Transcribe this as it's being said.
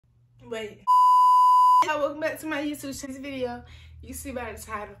Wait. Welcome back to my YouTube channel. This video, you see by the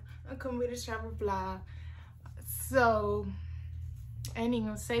title, I'm coming with a travel vlog. So, I ain't even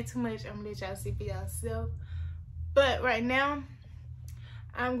gonna say too much. I'm gonna let y'all see for yourself. But right now,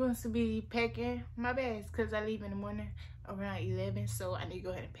 I'm going to be packing my bags because I leave in the morning around 11. So, I need to go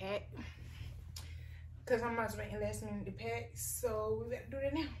ahead and pack because I'm about to make a last minute to pack. So, we better do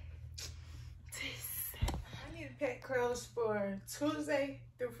that now. I need to pack clothes for Tuesday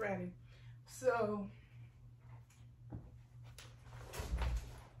through Friday. So,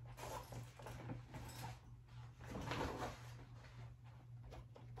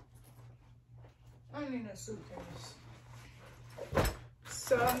 I don't need no suitcase.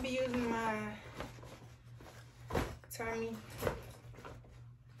 So I'm gonna be using my Tommy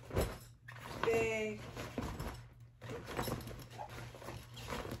bag.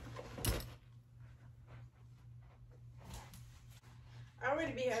 I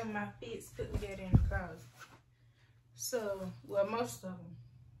already be having my fits put together in the closet. So, well, most of them.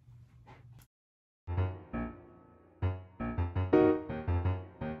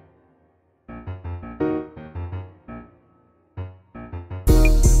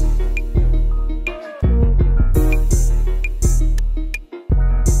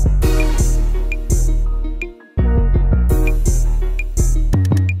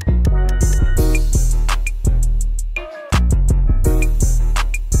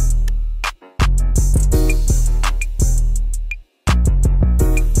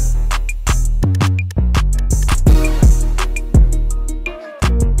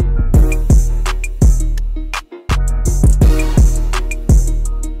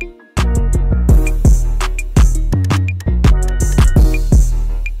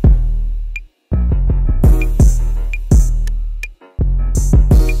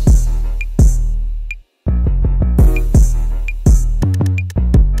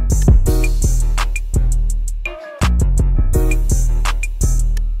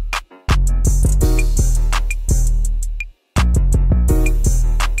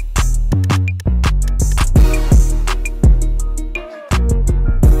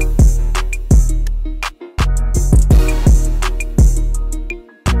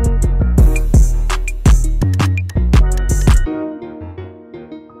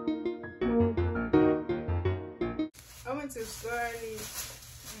 I went to Starly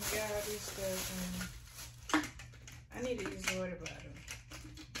and got all this stuff, and I need to use the water bottle.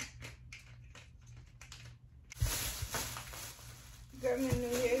 Got me a new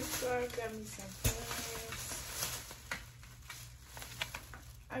hairstyle, got me some pants.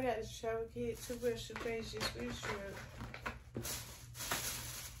 I got this shower kit, toothbrush, toothpaste, just for sure.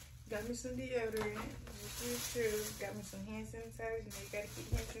 Got me some deodorant, just for sure. Got me some hand sanitizer, you gotta keep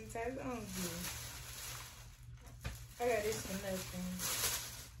hand sanitizer on you. I got this for nothing.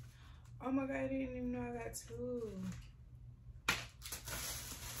 Oh my God, I didn't even know I got two.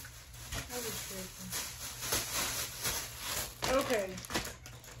 I was tripping. Okay.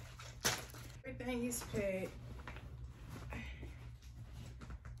 Everything is packed. I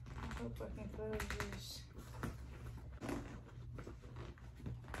hope I can close this.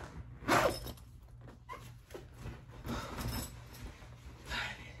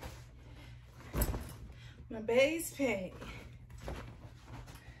 My bag's packed.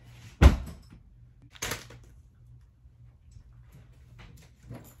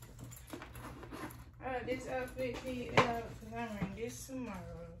 This outfit picked out because I'm wearing this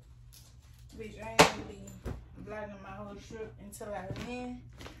tomorrow. Bitch, I ain't gonna be vlogging my whole trip until I land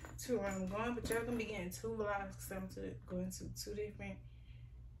to where I'm going. But y'all gonna be getting 2 vlogs because I'm going to 2 different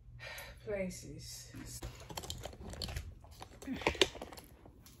places.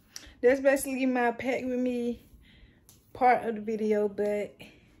 That's basically my pack with me part of the video, but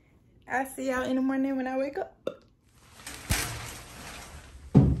I'll see y'all in the morning when I wake up.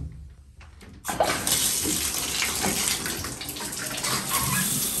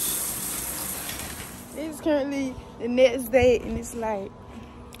 It's currently the next day and it's like,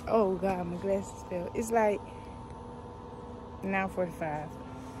 oh God, my glasses fell. It's like 9:45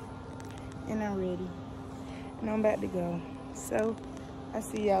 and I'm ready and I'm about to go. So I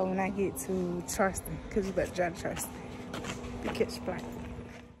see y'all when I get to Charleston, because we about to drive to Charleston to catch a flight.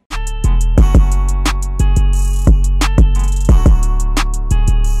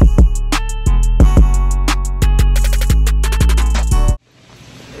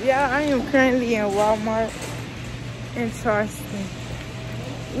 Yeah, I am currently in Walmart in Charleston.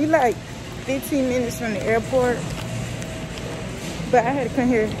 We like 15 minutes from the airport, but I had to come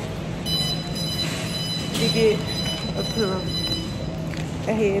here to get a pillow.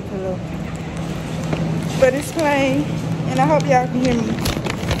 A head pillow. But it's plain, and I hope y'all can hear me.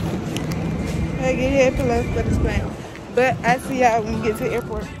 gotta get here for less for this plane. But I see y'all when we get to the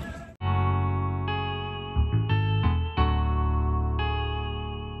airport.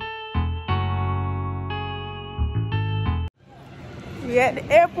 We at the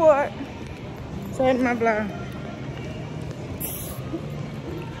airport. So here's my vlog.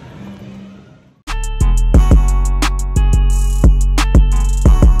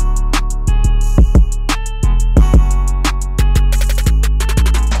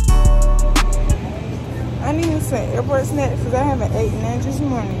 I need some airport snacks because I haven't eaten none this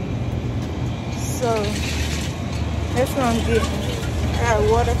morning. So that's what I'm getting. I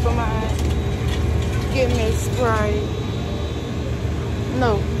got water for my eye. Get me a Sprite.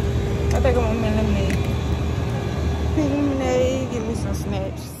 No, I think I'm gonna make lemonade. Pink lemonade, give me some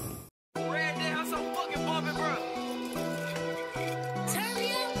snacks. Red down so fucking bumping, bro.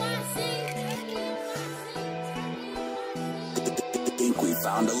 Think we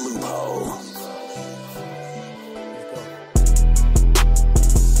found a loophole.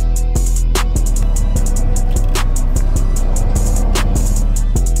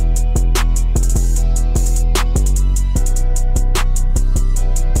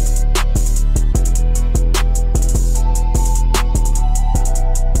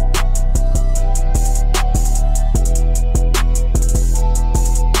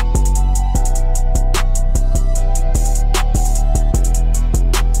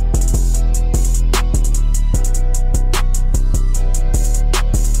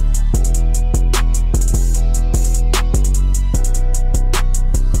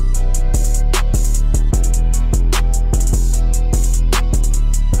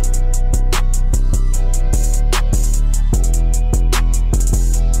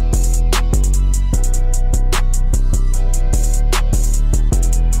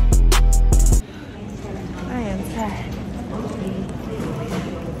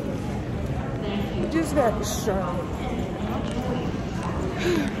 Just got the shirt.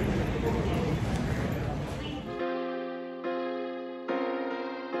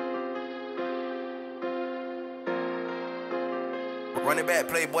 Run it back,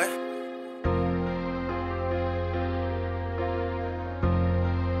 playboy.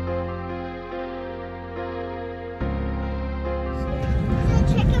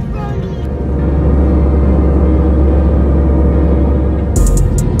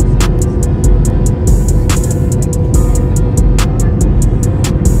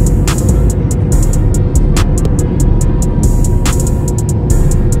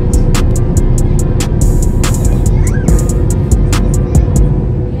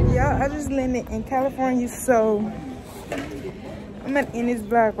 In California, so I'm gonna end this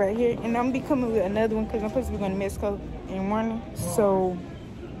vlog right here, and I'm gonna be coming with another one because I'm supposed to be going to Mexico in the morning, so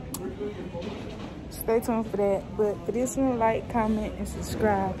stay tuned for that. But for this one, like, comment, and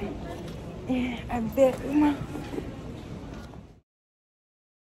subscribe, and I bet